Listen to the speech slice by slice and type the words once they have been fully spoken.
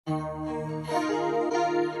You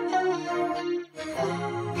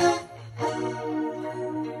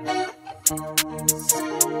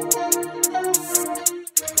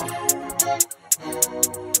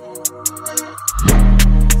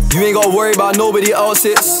ain't gotta worry about nobody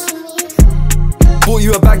else's. Bought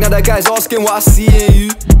you a bag, now that guy's asking what I see in you.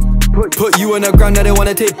 Put you on the ground, now they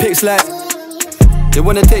wanna take pics like, they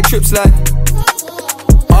wanna take trips like.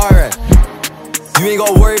 Alright, you ain't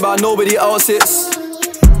gotta worry about nobody else's.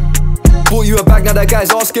 Bought you a bag, now that guy's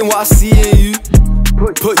asking what I see in you.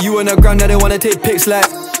 Put you on the ground, now they wanna take pics like,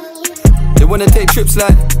 they wanna take trips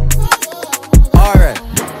like. Alright,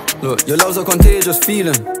 look, your love's a contagious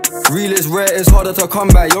feeling. Real is rare, it's harder to come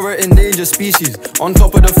by. You're an endangered species, on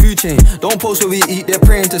top of the food chain. Don't post where we eat, they're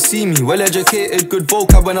praying to see me. Well educated, good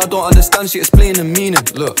vocab. When I don't understand, she explain the meaning.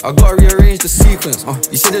 Look, I gotta rearrange the sequence.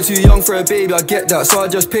 You said they're too young for a baby, I get that, so I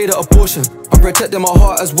just paid a portion. I'm protecting my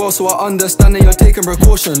heart as well, so I understand that you're taking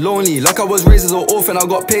precaution. Lonely, like I was raised as an orphan. I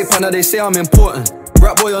got paper, now they say I'm important.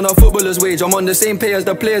 Rap boy on a footballer's wage, I'm on the same pay as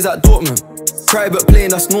the players at Dortmund. Private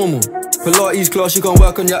plane, that's normal. Pilates class, you can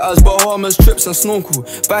work on your ass. Bahamas, trips and snorkel.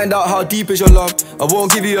 Find out how deep is your love. I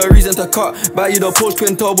won't give you a reason to cut. Buy you the Porsche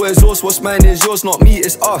twin turbo exhaust. What's mine is yours, not me,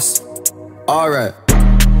 it's us. Alright,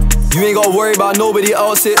 you ain't gotta worry about nobody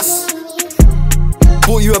else's.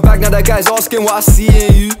 Bought you a bag, now that guy's asking what I see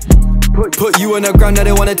in you. Put you on the ground, now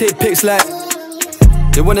they wanna take pics like,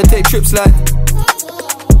 they wanna take trips like.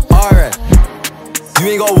 Alright, you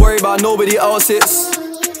ain't gotta worry about nobody else's.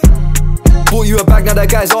 Bought you a bag, now that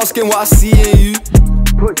guy's asking what I see in you.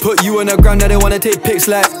 Put you on the ground, now they wanna take pics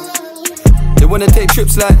like, they wanna take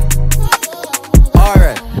trips like.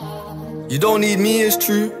 Alright, you don't need me, it's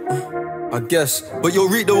true, I guess, but you'll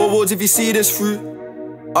reap the rewards if you see this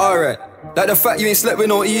through. Alright, like the fact you ain't slept with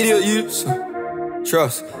no idiot youths.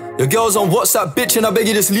 Trust, your girl's on WhatsApp, bitch, and I beg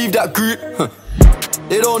you just leave that group.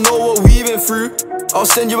 They don't know what we've been through. I'll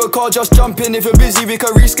send you a call, just jump in. If you're busy, we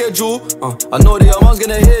can reschedule. I know that your mom's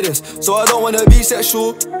gonna hear this, so I don't wanna be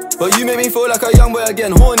sexual. But you make me feel like a young boy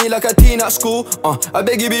again, horny like a teen at school. I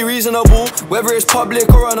beg you be reasonable, whether it's public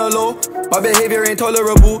or on a low. My behavior ain't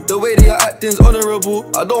tolerable, the way that you're acting's honorable.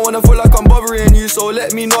 I don't wanna feel like I'm bothering you, so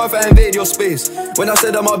let me know if I invade your space. When I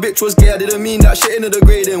said that my bitch was gay, I didn't mean that shit in a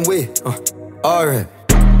degrading way. Alright,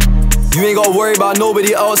 you ain't gotta worry about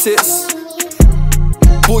nobody else's.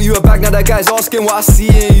 Bought you a bag, now that guy's asking what I see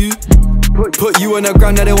in you. Put you on the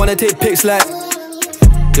ground, now they wanna take pics like,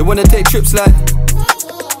 they wanna take trips like.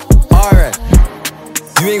 Alright,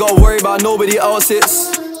 you ain't gotta worry about nobody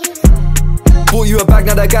else's. Bought you a bag,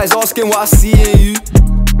 now that guy's asking what I see in you.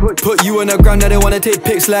 Put you on the ground, now they wanna take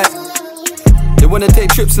pics like, they wanna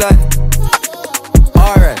take trips like.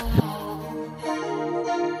 Alright.